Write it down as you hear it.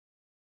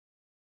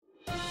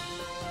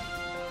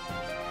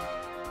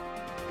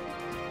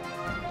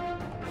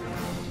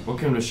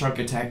Welcome to Shark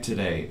Attack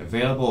Today,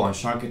 available on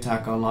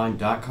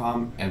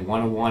sharkattackonline.com and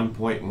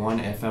 101.1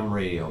 FM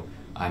radio.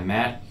 I'm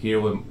Matt,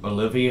 here with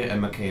Olivia and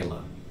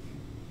Michaela.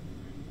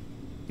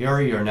 Here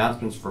are your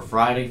announcements for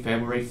Friday,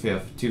 February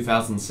 5th,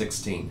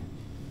 2016.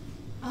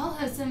 All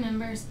HOSA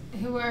members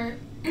who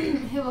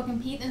will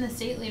compete in the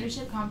State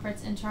Leadership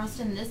Conference in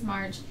Charleston this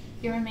March,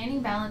 your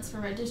remaining balance for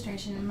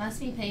registration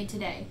must be paid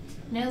today.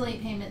 No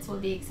late payments will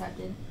be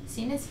accepted.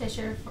 See Ms.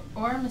 Fisher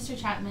or Mr.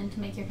 Chapman to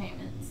make your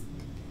payments.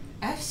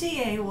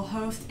 FCA will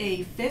host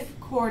a fifth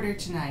quarter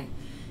tonight.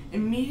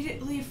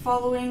 Immediately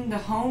following the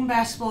home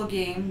basketball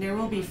game, there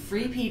will be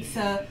free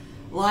pizza,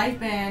 live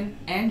band,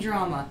 and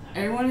drama.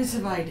 Everyone is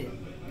invited.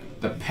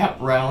 The pep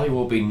rally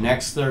will be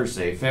next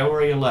Thursday,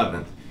 February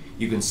 11th.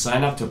 You can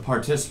sign up to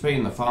participate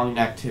in the following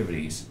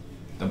activities.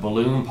 The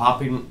balloon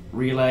popping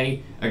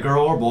relay, a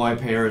girl or boy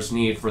pair is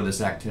needed for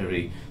this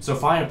activity, so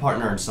find a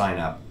partner and sign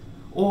up.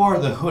 Or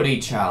the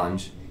hoodie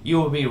challenge. You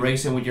will be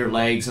racing with your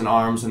legs and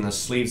arms in the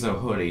sleeves of a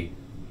hoodie,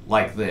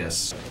 like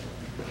this.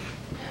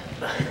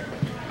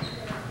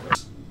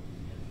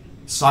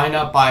 Sign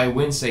up by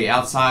Wednesday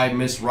outside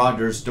Miss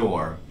Rogers'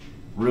 door,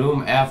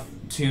 room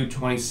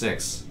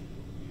F226.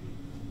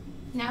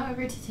 Now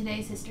over to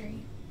today's history.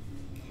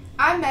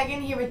 I'm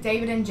Megan, here with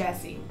David and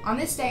Jesse. On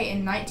this day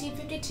in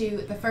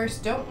 1952, the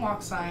first Don't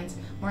Walk signs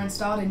were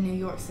installed in New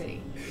York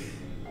City.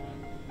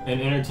 In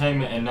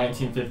entertainment in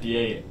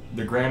 1958,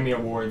 the Grammy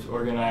Awards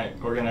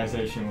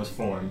organization was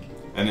formed.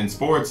 And in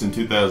sports in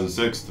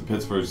 2006, the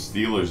Pittsburgh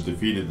Steelers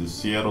defeated the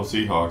Seattle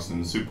Seahawks in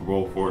the Super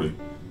Bowl 40.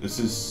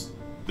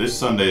 This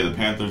Sunday, the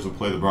Panthers will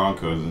play the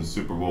Broncos in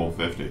Super Bowl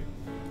 50.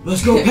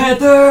 Let's go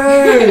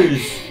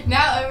Panthers!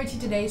 Now over to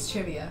today's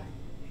trivia.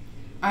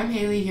 I'm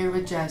Haley, here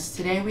with Jess.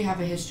 Today we have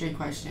a history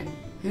question.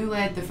 Who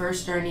led the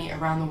first journey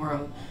around the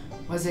world?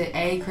 Was it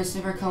A.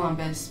 Christopher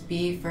Columbus,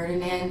 B.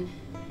 Ferdinand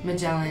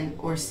Magellan,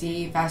 or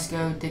C.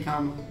 Vasco da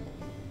Gama?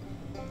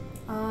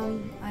 I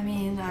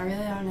really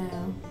don't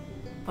know,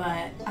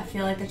 but I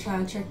feel like they're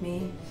trying to trick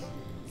me,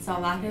 so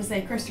I'm not going to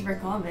say Christopher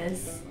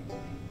Columbus.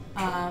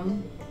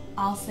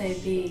 I'll say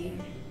B.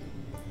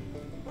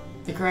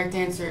 The correct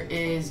answer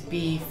is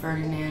B.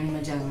 Ferdinand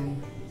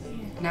Magellan.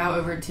 Now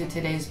over to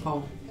today's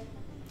poll.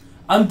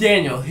 I'm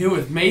Daniel, here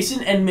with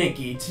Mason and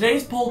Mickey.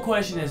 Today's poll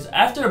question is,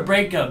 after a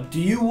breakup,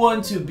 do you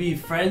want to be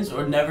friends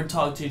or never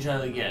talk to each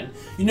other again?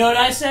 You know what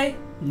I say?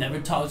 Never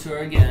talk to her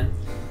again.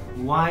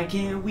 Why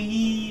can't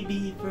we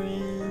be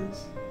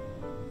friends?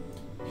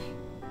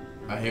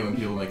 I hate when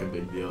people make a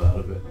big deal out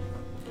of it.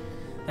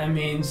 That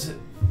means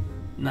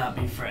not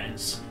be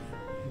friends.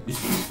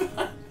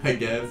 I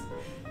guess.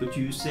 But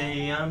you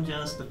say I'm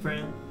just a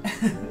friend.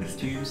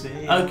 You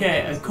say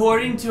Okay,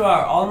 according to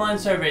our online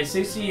survey,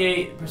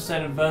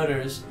 68% of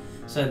voters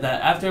said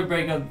that after a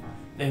breakup,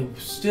 they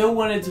still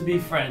wanted to be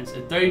friends,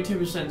 and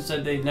 32%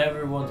 said they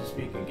never want to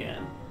speak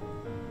again.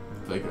 I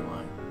feel like they're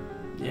lying.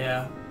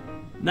 Yeah.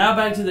 Now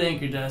back to the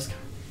anchor desk.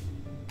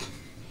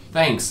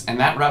 Thanks, and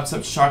that wraps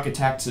up Shark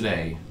Attack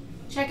Today.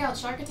 Check out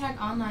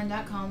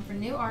sharkattackonline.com for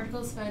new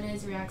articles,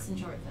 photos, reacts, and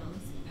short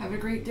films. Have a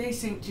great day,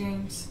 St.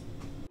 James.